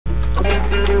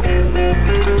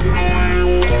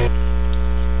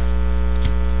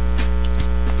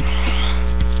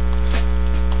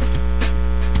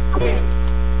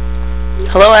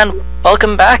Hello and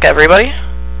welcome back, everybody.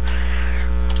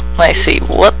 Let's see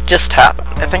what just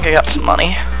happened. I think I got some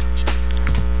money.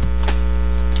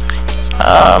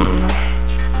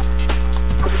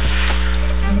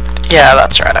 Yeah,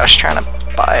 that's right. I was trying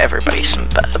to buy everybody some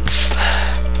beds.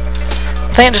 I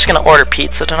think I'm just gonna order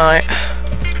pizza tonight.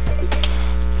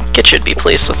 Kid should be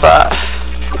pleased with that.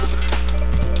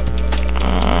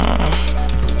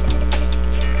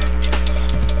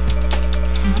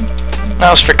 I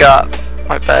almost forgot.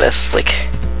 My bet is like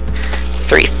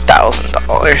 $3,000.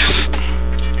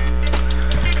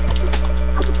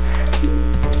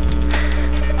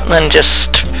 And then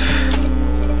just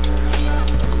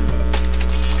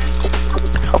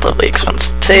relatively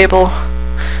expensive table.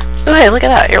 Oh hey, look at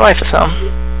that! Your wife is home.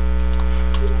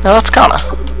 No, that's Kana. I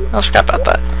almost forgot about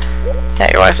that. Yeah,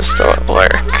 your wife is still at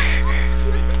work.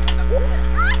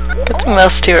 Good thing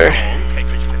those two are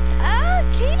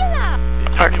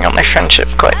working on their friendship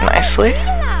quite nicely.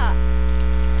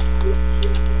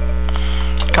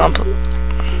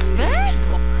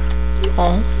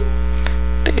 Oh,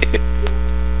 dude,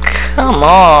 come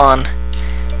on!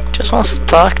 Just wants to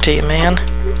talk to you, man.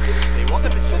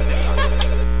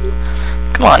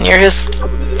 Come on, you're his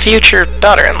future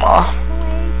daughter-in-law.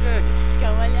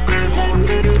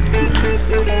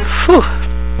 Whew.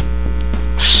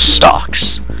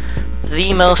 Stocks.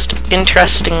 The most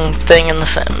interesting thing in The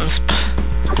Sims.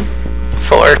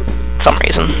 For some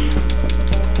reason.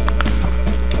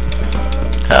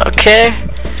 Okay.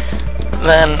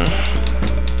 Then...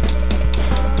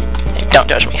 don't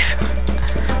judge me.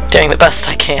 Doing the best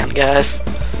I can, guys.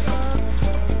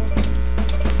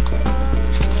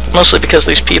 Mostly because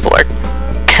these people are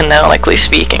canonically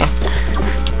speaking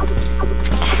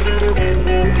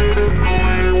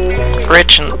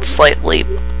rich and slightly,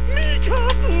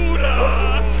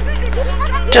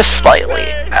 just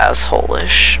slightly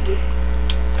asshole-ish.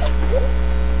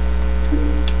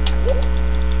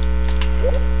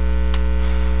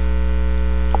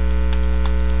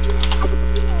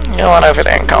 Go on over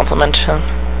there and compliment him.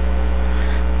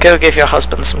 Go give your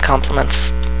husband some compliments.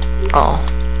 Oh.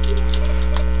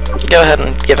 Go ahead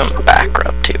and give him a back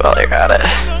rub too while you're at it.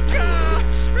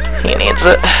 He needs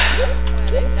it.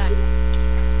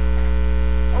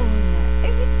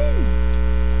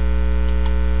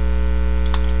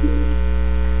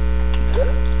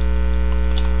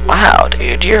 Wow,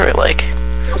 dude, you're like a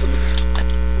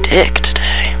dick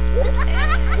today.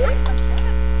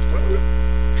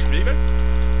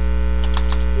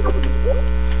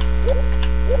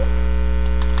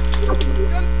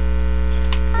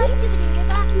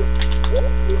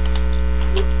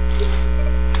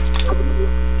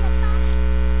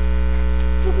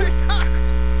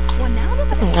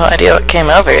 No idea what came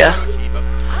over you.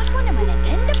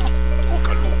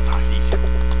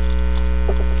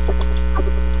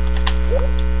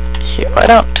 Here, why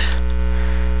don't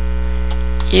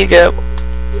you go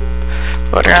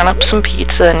order on up some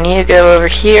pizza and you go over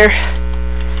here.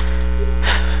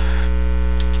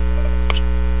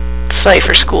 Study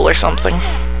for school or something.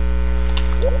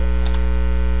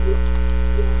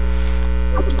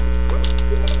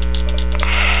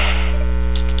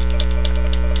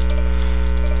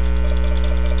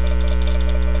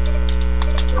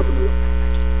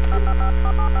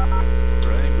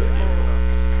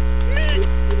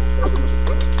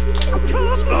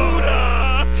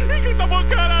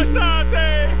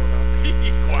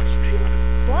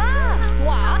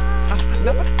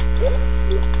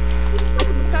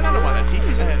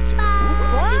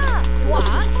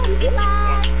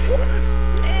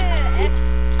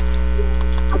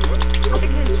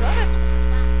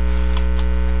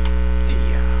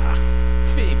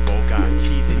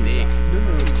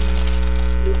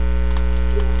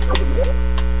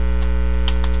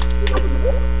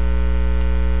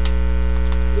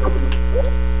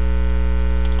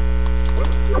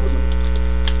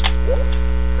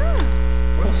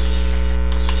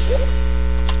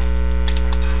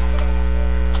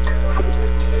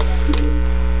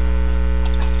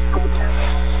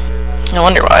 No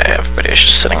wonder why everybody was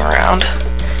just sitting around.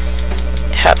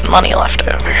 They had money left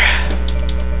over.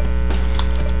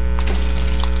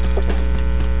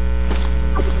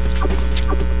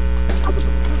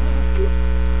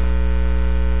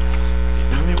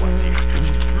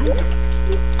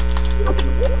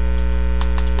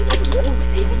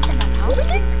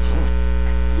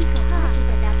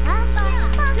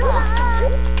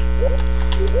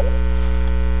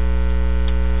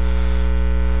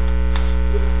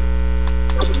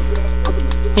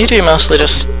 You do mostly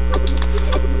just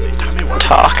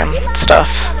talk and stuff.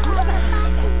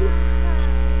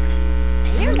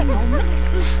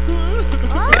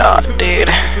 God, dude.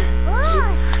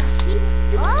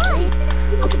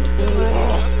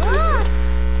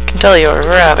 tell you a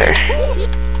rather.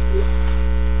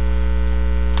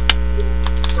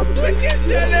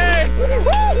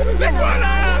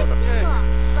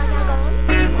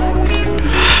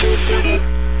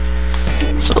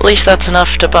 So at least that's enough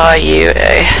to buy you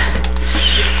a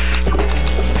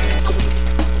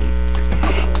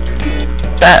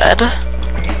bed.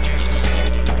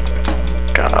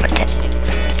 God, I can't.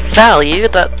 Value,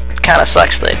 that kinda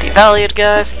sucks that they devalued,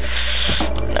 guys.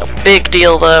 No big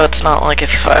deal though, it's not like if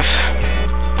I've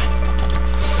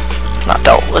not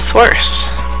dealt with worse.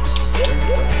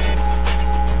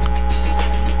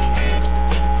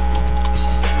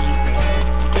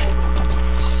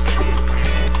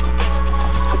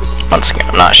 Once again,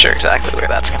 I'm not sure exactly where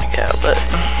that's gonna go, but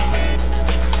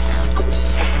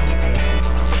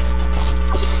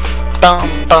bum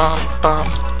bum bum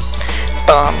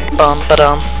bum bum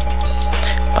ba-dum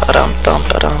ba-dum bum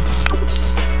ba-dum.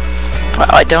 Wow,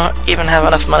 I don't even have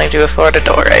enough money to afford a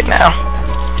door right now.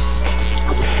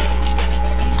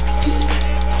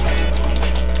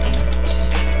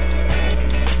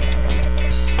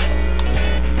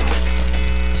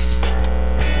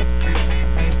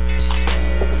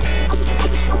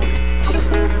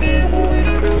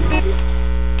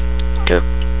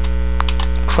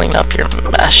 Clean up your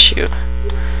mess, you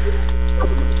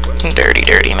dirty,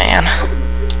 dirty man.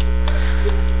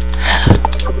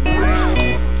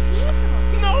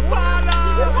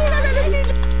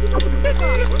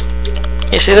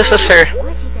 You see, this is her.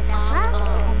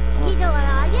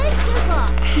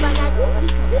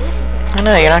 I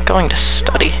know, you're not going to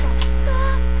study.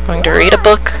 You're going to read a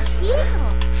book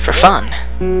for fun.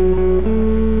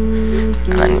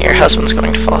 And then your husband's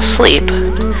going to fall asleep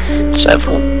instead of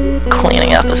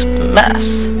cleaning up his mess.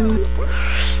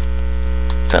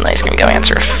 Then he's gonna go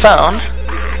answer a phone.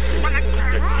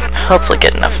 Hopefully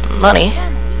get enough money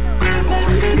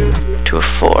to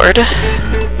afford a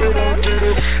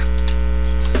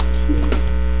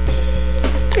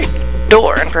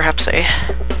door and perhaps a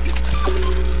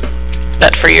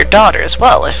bed for your daughter as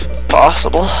well, if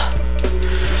possible.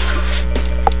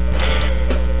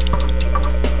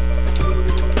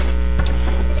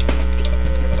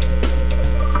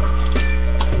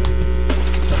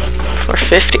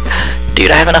 $50. Dude,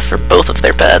 I have enough for both of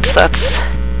their beds. That's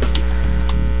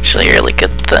actually a really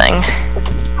good thing.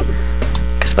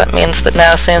 Because that means that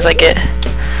now as soon as I get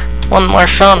one more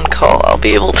phone call, I'll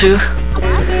be able to.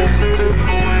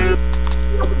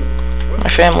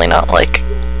 My family not like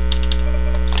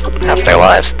have their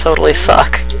lives totally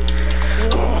suck.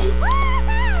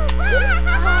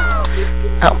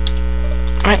 Oh.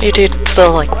 Aren't you dude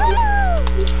still like...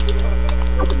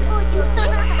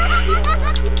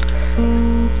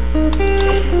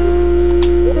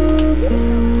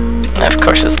 And of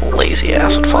course his lazy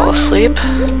ass would fall asleep. I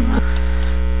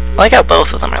like how both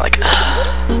of them are like,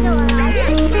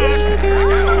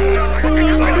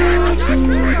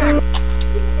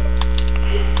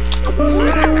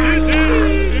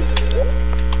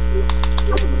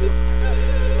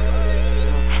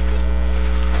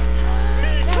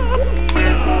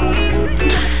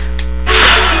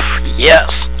 yes!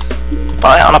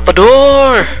 Buy on up a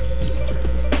door!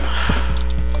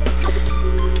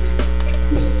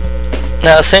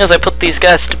 Now, as soon as I put these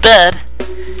guys to bed,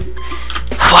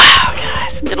 wow,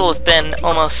 guys, it'll have been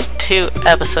almost 2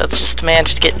 episodes just to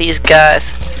manage to get these guys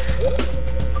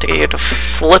to go to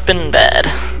flippin' bed.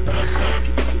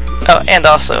 Oh, and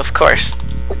also, of course,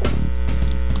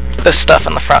 this stuff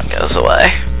in the front goes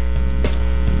away.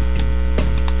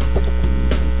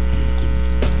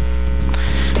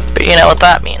 But you know what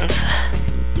that means.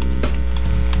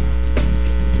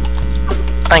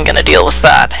 I'm gonna deal with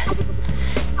that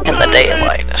in the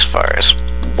daylight as far as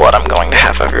what I'm going to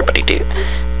have everybody do.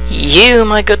 You,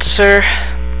 my good sir,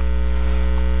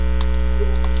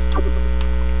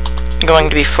 going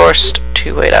to be forced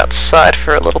to wait outside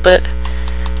for a little bit.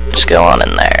 Just go on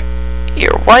in there.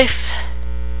 Your wife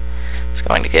is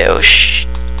going to go ship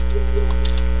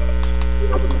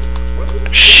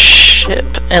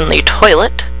in the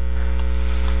toilet,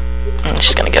 and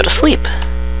she's going to go to sleep.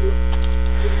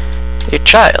 Your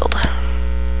child,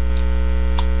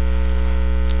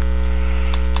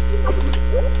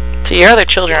 so your other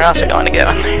children are also going to go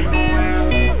in there.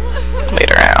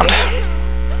 Wait around.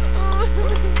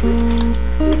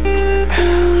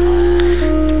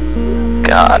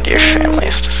 God, your family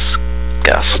is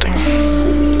disgusting.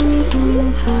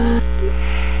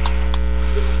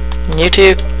 You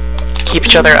two, keep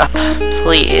each other up,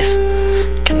 please.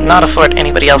 Cannot afford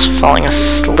anybody else falling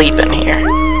asleep in here.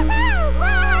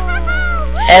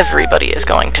 Everybody is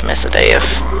going to miss a day of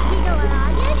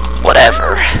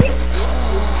whatever.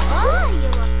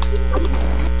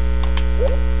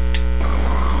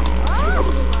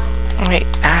 Wait,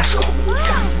 asshole.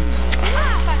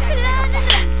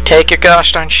 Take your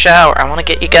gosh darn shower. I want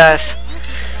to get you guys.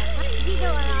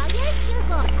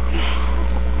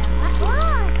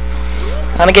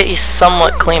 I want to get you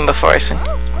somewhat clean before I sing.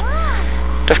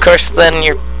 Of course, then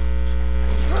you're...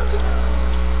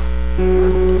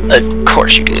 Of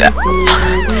course you do that.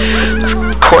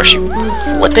 Of course you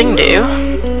flipping do.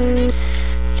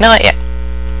 You know what? Yeah.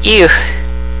 You.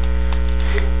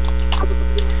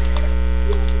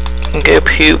 Go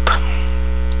poop.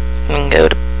 And go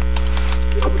to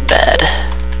bed.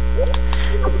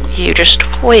 You just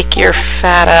wake your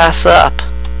fat ass up.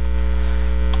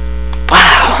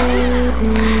 Wow.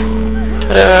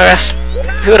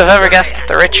 Who would have ever guessed that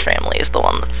the rich family is the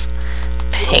one that's a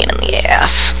pain in the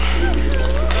ass?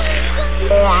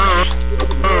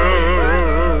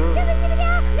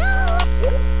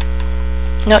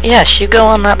 No, yes, you go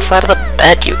on that side of the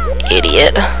bed, you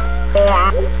idiot.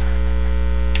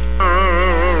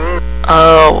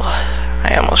 Oh,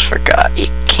 I almost forgot. You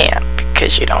can't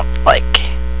because you don't like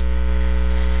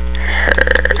her.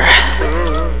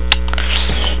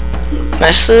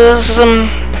 This is,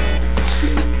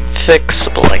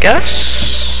 fixable, I guess.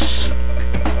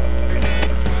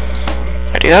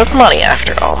 I do have money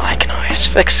after all, I can always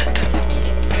fix it.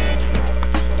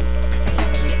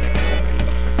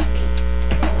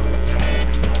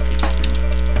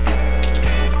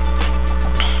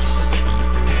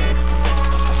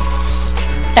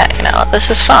 Yeah, you know, this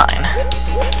is fine.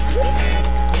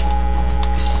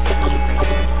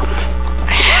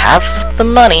 I have the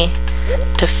money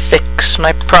to fix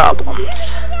my problems.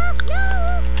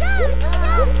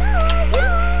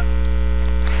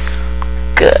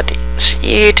 Good. So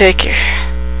you take your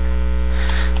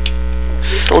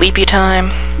sleepy time.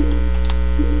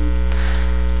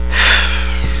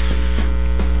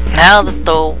 Now that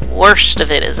the worst of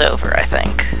it is over, I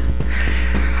think.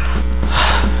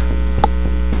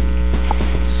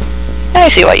 I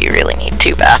see why you really need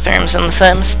 2 bathrooms in The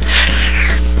Sims.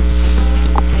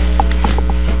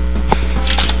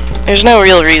 There's no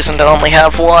real reason to only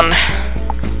have one.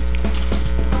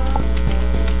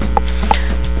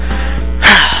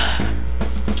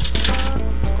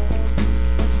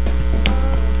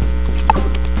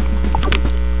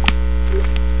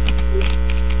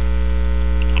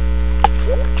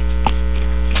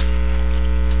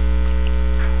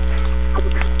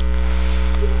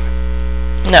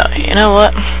 No, you know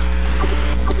what?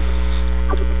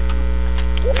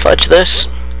 Fudge this.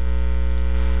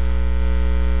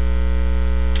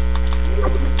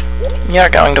 You're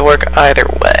going to work either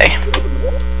way.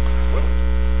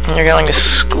 And you're going to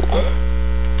school.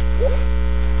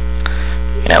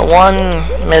 You know,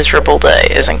 one miserable day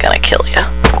isn't gonna kill you.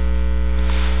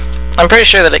 I'm pretty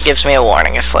sure that it gives me a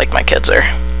warning if, like, my kids are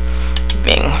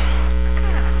being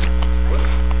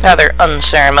rather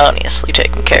unceremoniously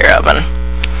taken care of, and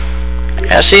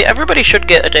yeah, see, everybody should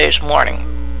get a day's warning.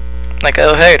 Like,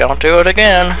 oh, hey, don't do it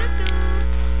again.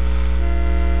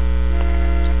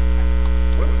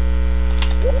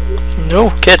 No,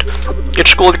 kid. Get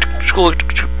to school, get to school, get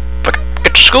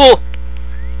to school!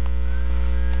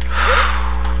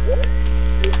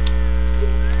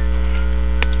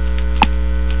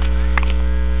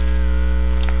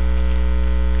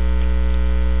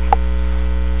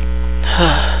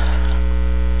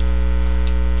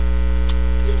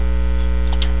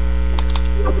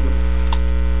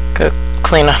 Go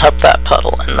clean up that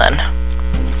puddle and then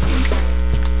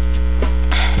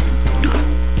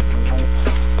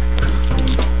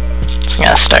I'm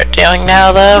gonna start doing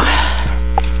now though.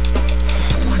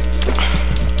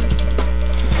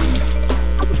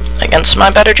 Against my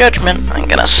better judgment, I'm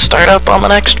gonna start up on the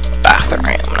next bathroom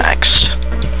next.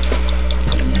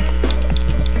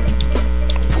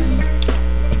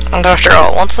 And after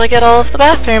all, once I get all of the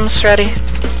bathrooms ready,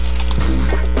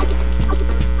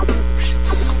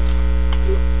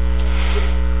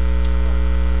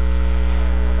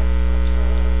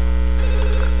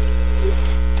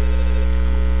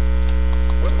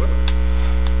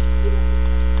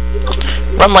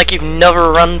 run like you've never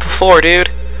run before, dude.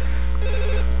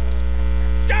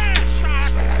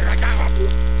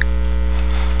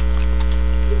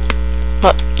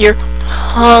 What? You're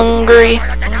hungry?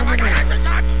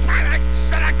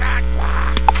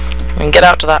 And get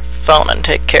out to that phone and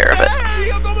take care of it.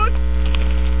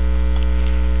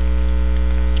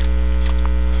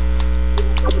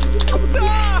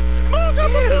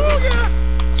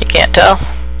 You can't tell?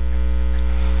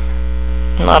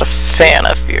 I'm not a fan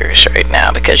of yours right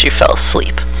now because you fell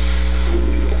asleep.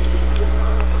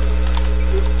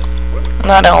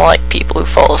 And I don't like people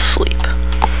who fall asleep.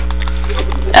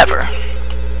 Ever.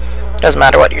 Doesn't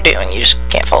matter what you're doing, you just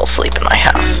can't fall asleep in my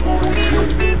house.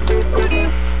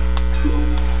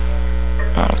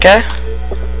 Okay.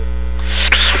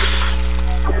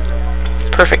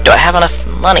 Perfect. Do I have enough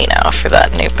money now for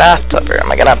that new bathtub, or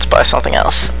am I gonna have to buy something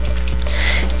else?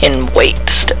 In weight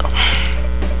still.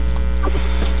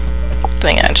 I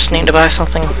think I just need to buy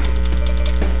something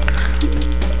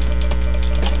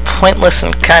pointless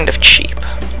and kind of cheap.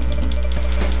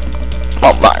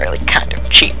 Well, not really kind of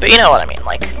cheap, but you know what I mean,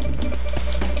 like,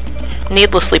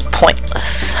 needlessly pointless.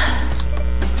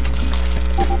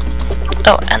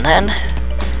 Oh, and then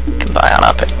you can buy on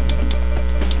up a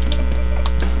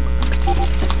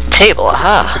table,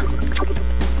 aha!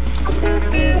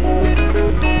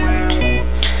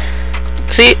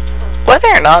 See, whether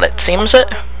or not it seems it,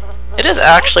 it is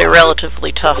actually a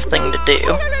relatively tough thing to do.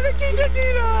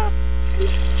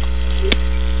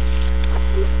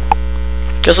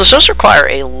 Because this does require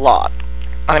a lot,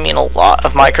 I mean a lot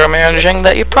of micromanaging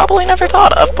that you probably never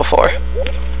thought of before.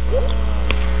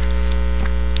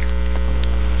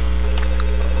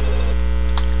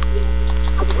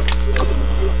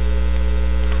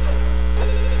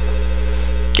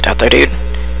 Get out there, dude.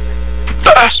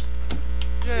 Fast!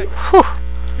 Whew.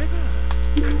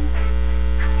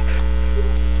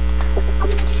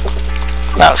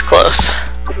 That was close.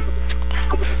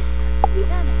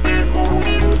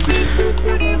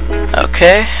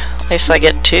 Okay, at least I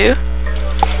get to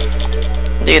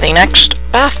do the next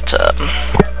bathtub.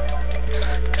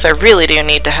 Because I really do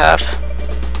need to have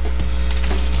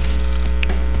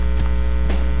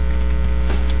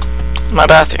my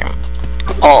bathroom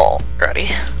all ready.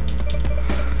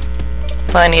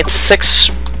 I need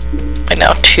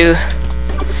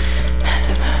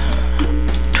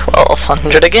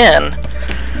 1200 again.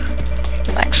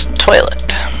 Next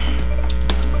toilet.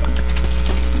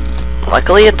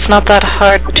 Luckily, it's not that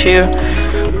hard to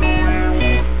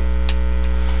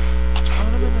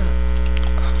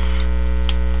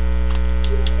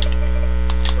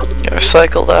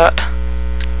recycle that.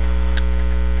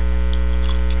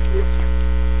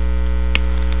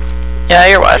 Yeah,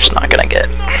 your wife's not gonna get.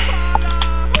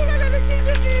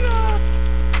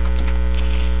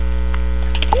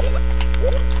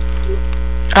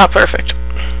 Oh, perfect.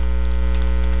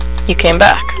 You came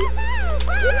back.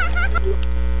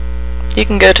 You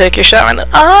can go take your shower and then,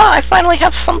 I finally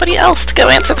have somebody else to go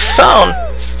answer the phone.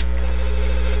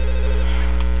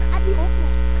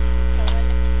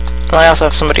 Well, I also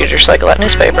have somebody to recycle that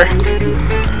newspaper.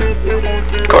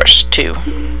 Of course,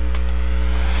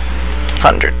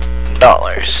 $200.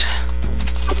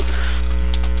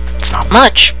 It's not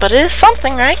much, but it is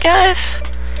something, right, guys?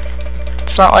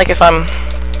 It's not like if I'm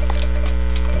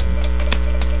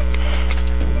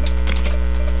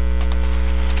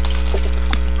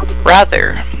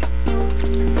rather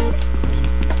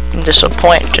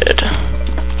disappointed.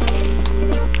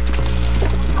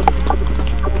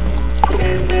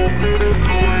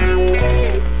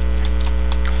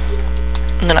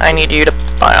 And then I need you to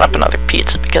buy up another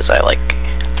pizza because I like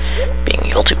being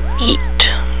able to eat.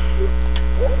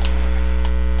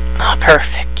 Ah,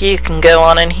 perfect. You can go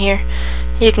on in here.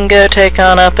 You can go take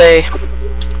on up a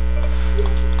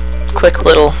quick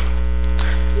little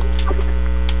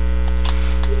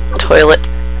toilet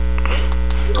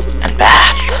and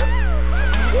bath.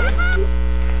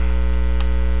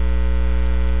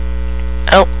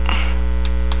 Oh.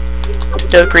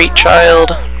 Go greet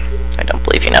child. I don't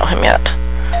believe you know him yet.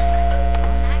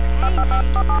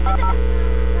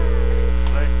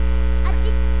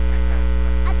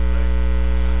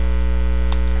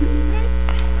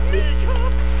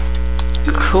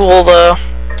 Cool though.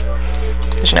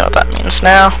 Because you know what that means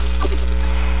now.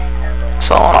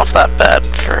 Falling off that bed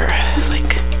for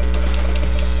like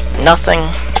nothing.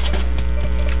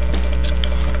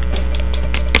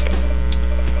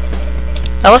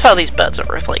 I love how these beds are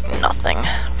worth like nothing.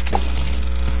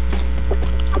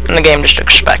 And the game just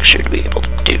expects you to be able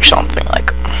to do something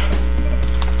like,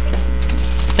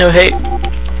 oh hey,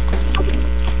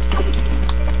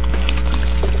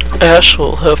 Ash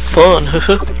will have fun.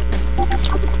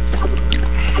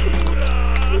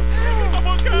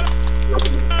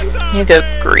 You go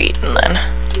greet, and then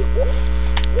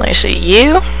let me see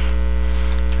you.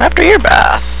 After your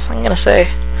bath, I'm gonna say,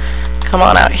 come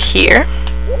on out here.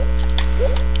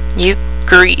 You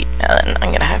greet, and then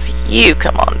I'm gonna have you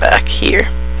come on back here.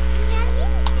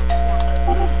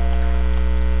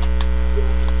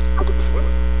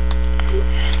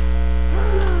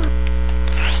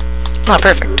 Oh,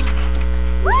 perfect.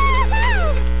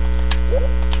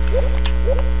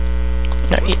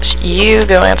 No, you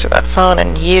go answer that phone,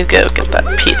 and you go get that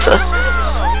pizza.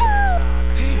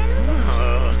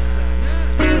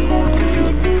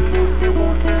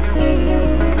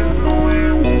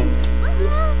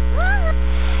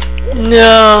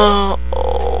 No.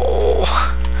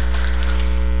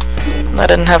 I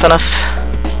didn't have enough.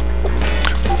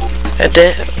 I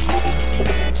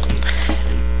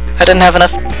didn't have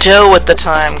enough dough at the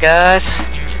time, guys.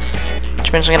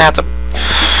 Which means I'm gonna have to.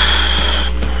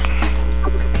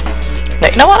 No,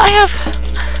 you know what? I have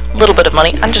a little bit of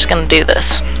money. I'm just gonna do this.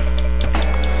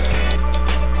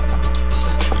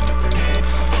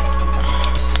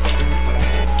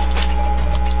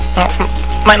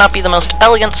 Might not be the most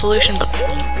elegant solution, but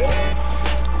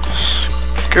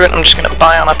screw it. I'm just gonna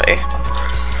buy on up a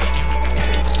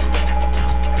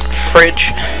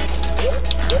fridge,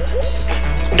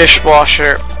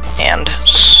 dishwasher, and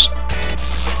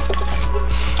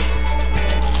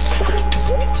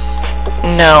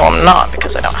no, I'm not,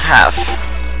 because I don't have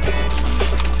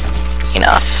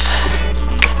enough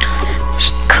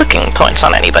cooking points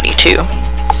on anybody to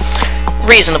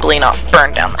reasonably not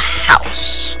burn down the house.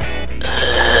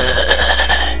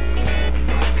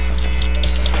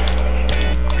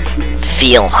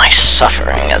 Feel my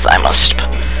suffering as I must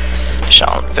push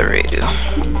on through.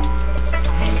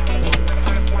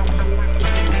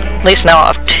 At least now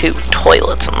I have 2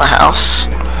 toilets in the house,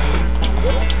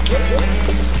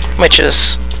 which is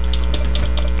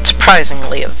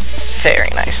surprisingly a very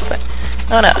nice thing.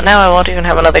 Oh no, now I won't even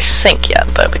have another sink yet,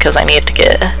 though, because I need to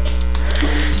get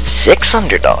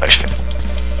 $600 for the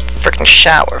frickin'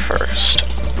 shower first.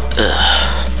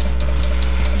 Ugh.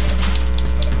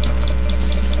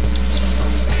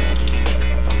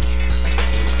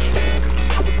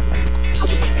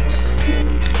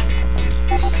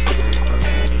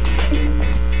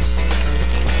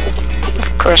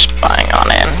 Of course, buying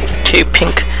on in 2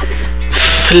 pink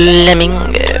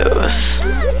flamingos.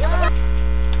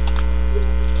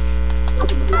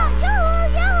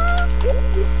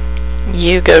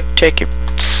 You go take your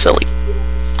silly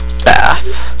bath.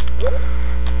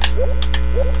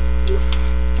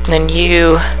 And then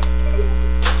you...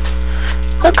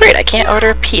 Oh great, I can't order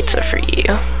a pizza for you.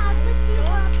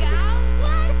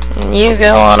 And you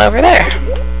go on over there.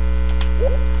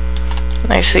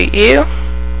 I see you.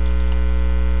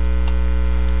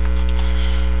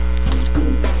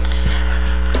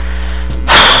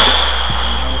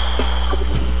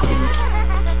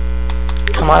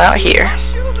 Come on out here.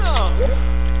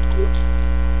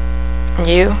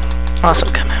 You also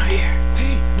come out here.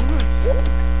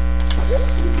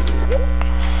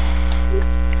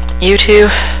 You two,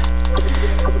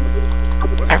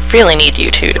 I really need you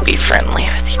two to be friendly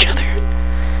with each other.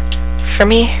 For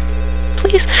me,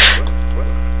 please.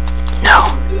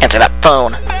 No, answer that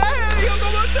phone.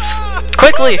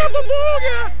 Quickly!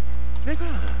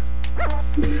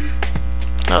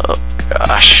 Oh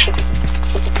gosh.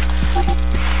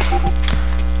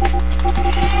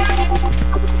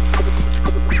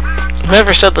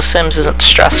 Whoever said The Sims isn't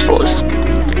stressful is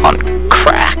on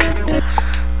crack.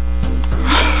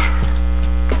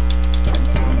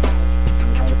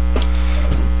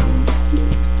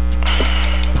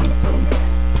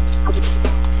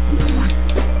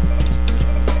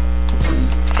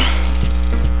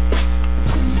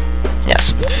 Yes,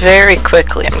 very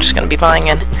quickly I'm just going to be buying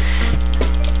in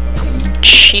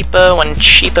Cheapo and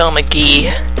Cheapo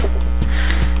McGee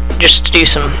just to do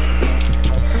some...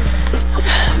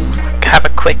 have a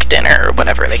quick dinner, or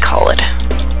whatever they call it.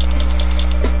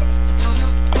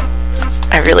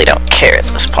 I really don't care at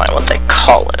this point what they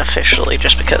call it officially,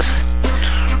 just because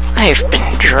I've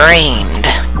been drained,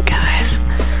 guys.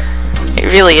 It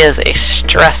really is a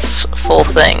stressful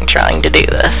thing trying to do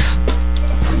this.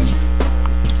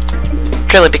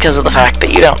 Purely because of the fact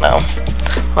that you don't know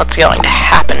what's going to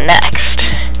happen next.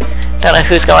 Don't know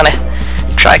who's going to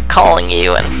try calling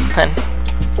you and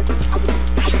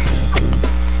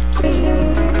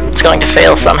going to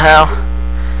fail somehow,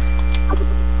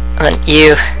 and then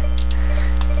you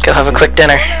go have a quick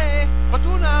dinner.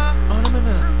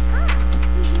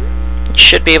 You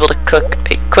should be able to cook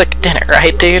a quick dinner,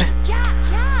 right, dude?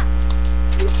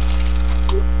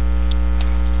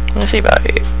 Let me see about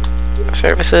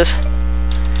services.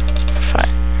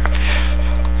 Fine.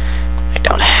 I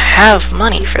don't have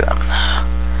money for them, though.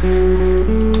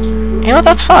 You know what,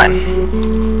 that's fine.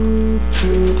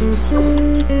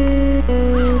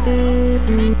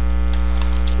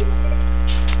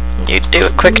 You do a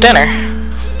quick dinner.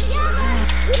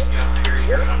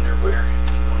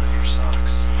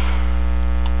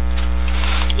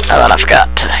 Oh, then I've got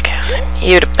to go send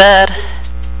you to bed.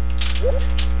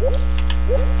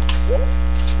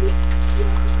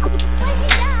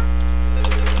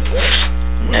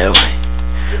 No.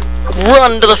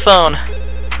 Run to the phone.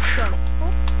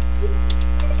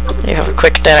 You have a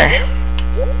quick dinner.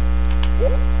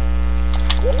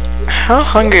 How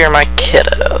hungry are my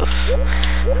kiddos?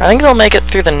 I think they'll make it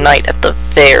through the night at the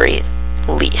very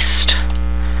least.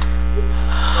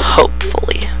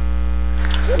 Hopefully.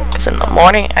 Because in the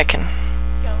morning I can...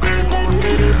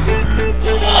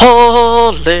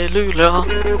 Hallelujah.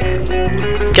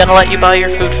 Gonna let you buy your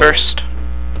food first.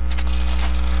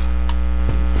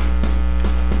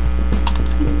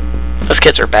 Those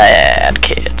kids are bad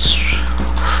kids.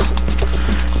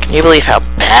 Can you believe how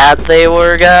bad they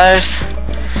were, guys?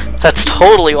 That's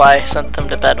totally why I sent them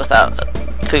to bed without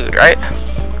food, right?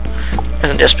 It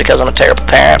isn't just because I'm a terrible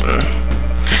parent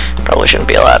and probably shouldn't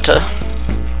be allowed to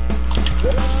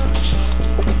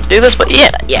do this, but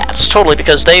yeah, it's totally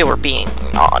because they were being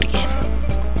naughty.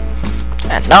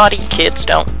 And naughty kids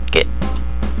don't get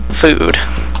food.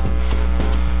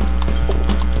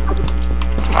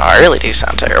 Oh, I really do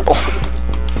sound terrible.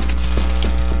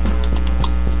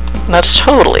 And that's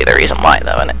totally the reason why,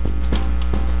 though, isn't it?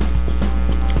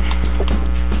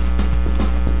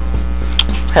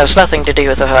 It has nothing to do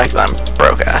with the fact that I'm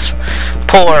broke-ass,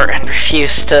 poor, and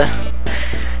refuse to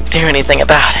do anything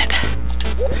about it.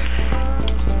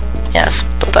 Yes,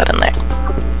 put that in there.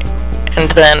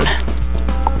 And then,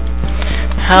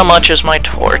 how much is my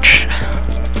torch?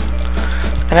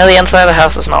 I know the inside of the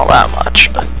house isn't all that much,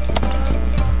 but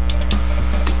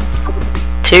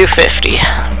 $2.50.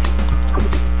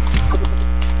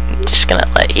 Just gonna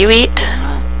let you eat.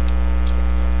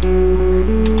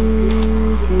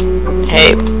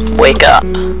 Hey, wake up.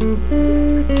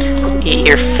 Eat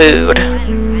your food.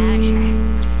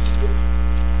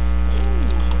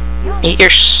 Eat your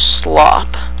slop.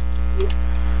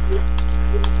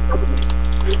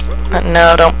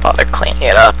 No, don't bother cleaning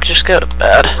it up. Just go to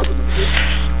bed.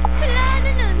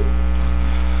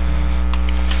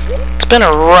 It's been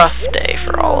a rough day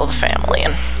for all of the family,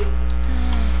 and,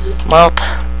 well,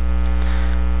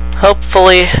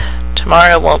 hopefully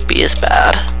tomorrow won't be as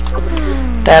bad.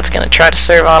 Dad's gonna try to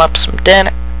serve on up some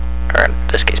dinner, or in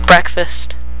this case,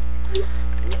 breakfast.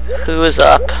 Who is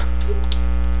up?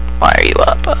 Why are you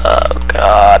up? Oh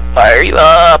God, why are you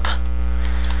up?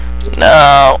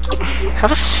 No.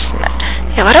 Have a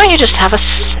snack. Yeah, why don't you just have a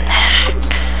snack?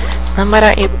 Then why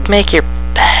don't you make your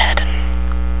bed?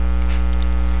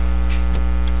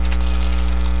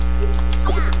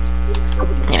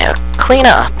 You know, clean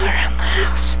up around the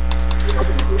house.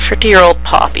 For dear old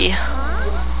Poppy.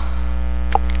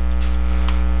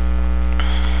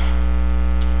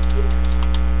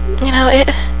 You know, it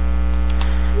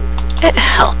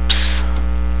helps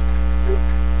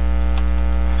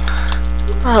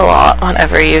a lot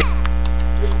whenever you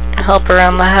help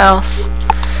around the house.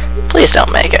 Please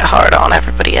don't make it hard on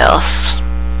everybody else.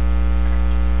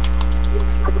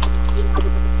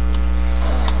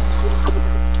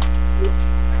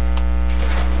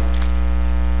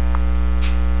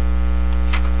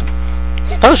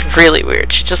 That was really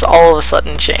weird. She just all of a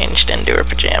sudden changed into her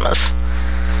pajamas.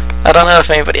 I don't know if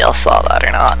anybody else saw that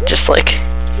or not. Just like...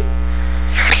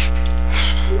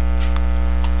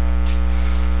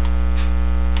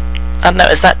 I don't know,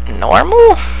 is that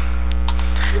normal?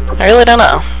 I really don't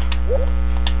know.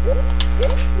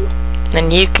 Then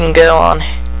you can go on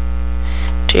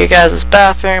to your guys'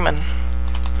 bathroom and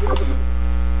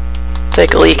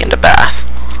take a leak in the bath.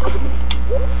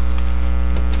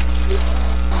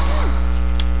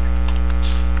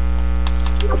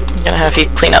 I'm gonna have you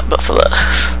clean up both of those.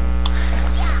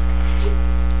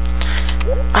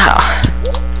 Wow.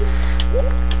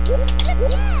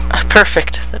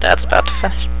 Perfect. The dad's about to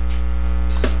finish.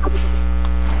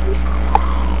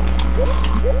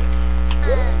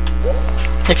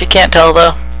 If you can't tell,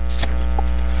 though,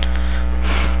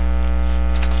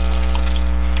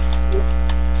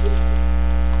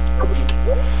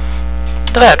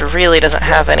 the dad really doesn't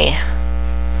have any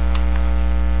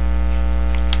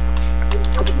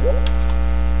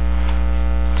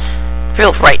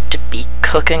real right to be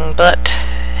cooking, but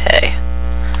hey,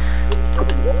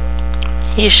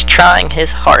 he's trying his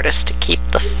hardest to keep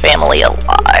the family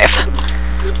alive.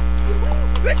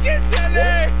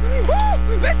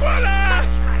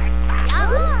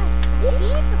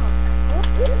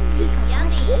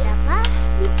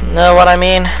 Know what I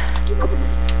mean?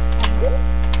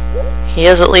 He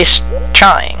is at least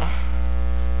trying.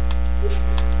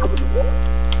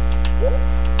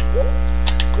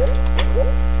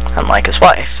 Unlike his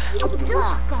wife,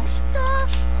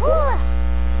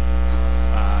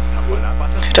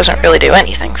 who doesn't really do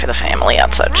anything for the family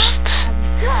outside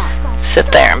just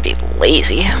sit there and be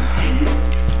lazy.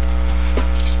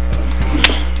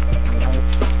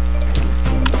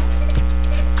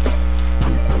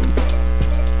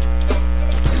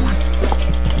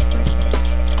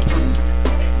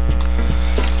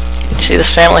 see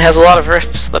this family has a lot of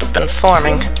rifts that have been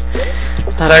forming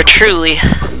that are truly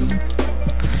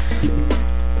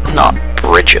not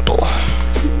bridgeable.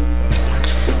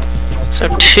 So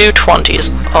 220 is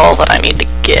all that I need to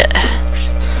get.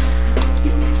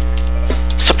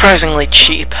 Surprisingly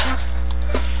cheap.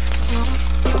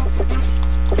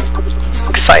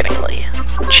 Excitingly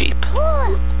cheap.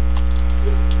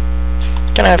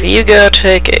 Gonna have you go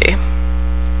take a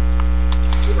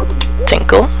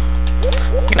tinkle.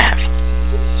 Gonna have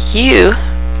you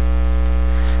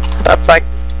start by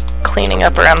cleaning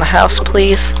up around the house,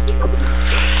 please.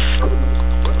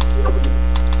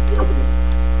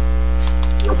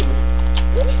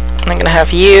 I'm gonna have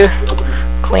you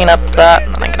clean up that,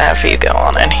 and then I'm gonna have you go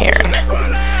on in here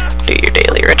and do your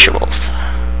daily rituals.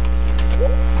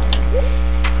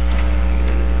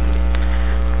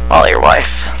 While your wife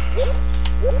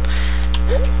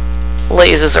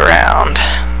lazes around,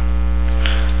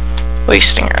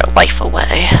 wasting her life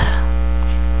away.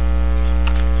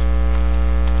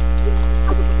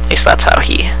 At least that's how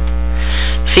he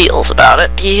feels about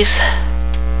it. He's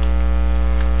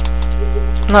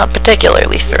not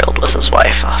particularly thrilled with his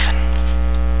wife often.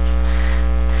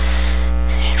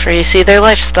 For you see, their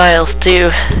lifestyles do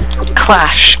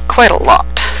clash quite a lot,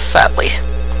 sadly.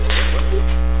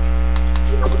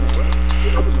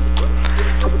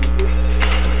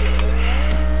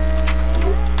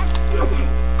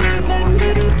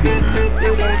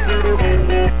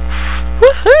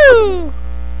 Woohoo!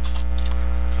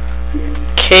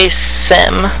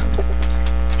 K-Sim.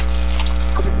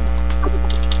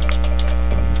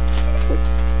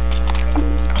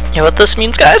 You know what this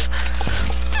means, guys?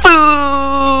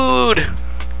 Food!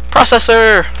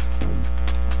 Processor!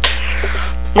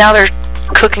 Now their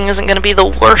cooking isn't going to be the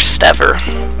worst ever.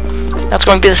 That's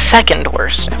going to be the second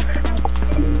worst ever.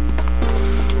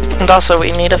 And also,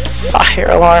 we need a fire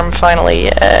alarm finally,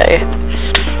 yay.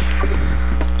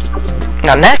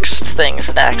 Now, next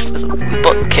is a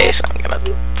bookcase, I'm gonna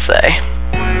say.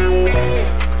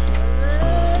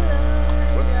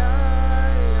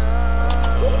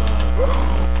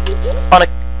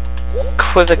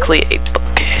 Unequivocally a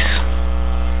bookcase.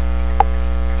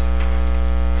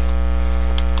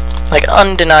 Like,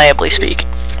 undeniably speaking.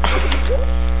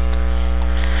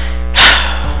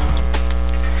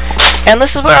 And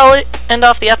this is where I'll end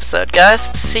off the episode, guys.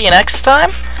 See you next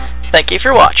time. Thank you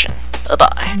for watching.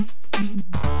 Bye-bye.